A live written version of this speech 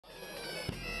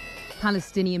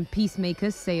Palestinian peacemaker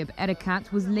Saeb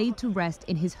Erekat was laid to rest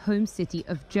in his home city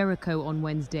of Jericho on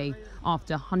Wednesday,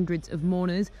 after hundreds of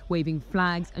mourners, waving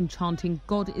flags and chanting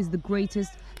 "God is the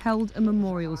greatest," held a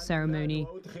memorial ceremony.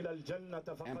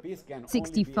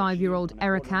 65-year-old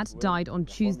Erekat died on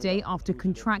Tuesday after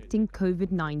contracting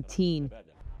COVID-19.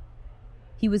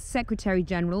 He was Secretary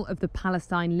General of the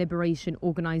Palestine Liberation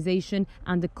Organization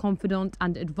and a confidant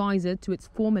and advisor to its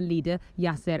former leader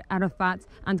Yasser Arafat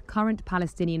and current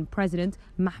Palestinian President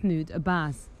Mahmoud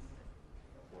Abbas.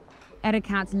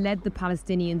 Erekat led the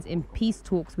Palestinians in peace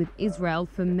talks with Israel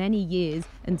for many years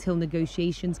until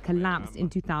negotiations collapsed in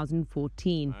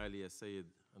 2014.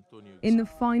 In the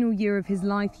final year of his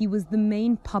life, he was the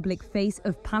main public face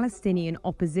of Palestinian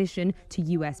opposition to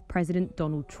US President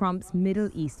Donald Trump's Middle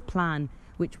East plan,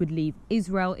 which would leave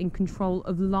Israel in control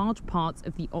of large parts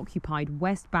of the occupied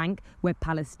West Bank, where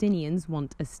Palestinians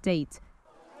want a state.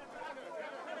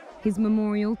 His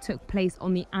memorial took place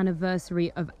on the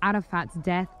anniversary of Arafat's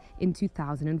death in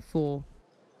 2004.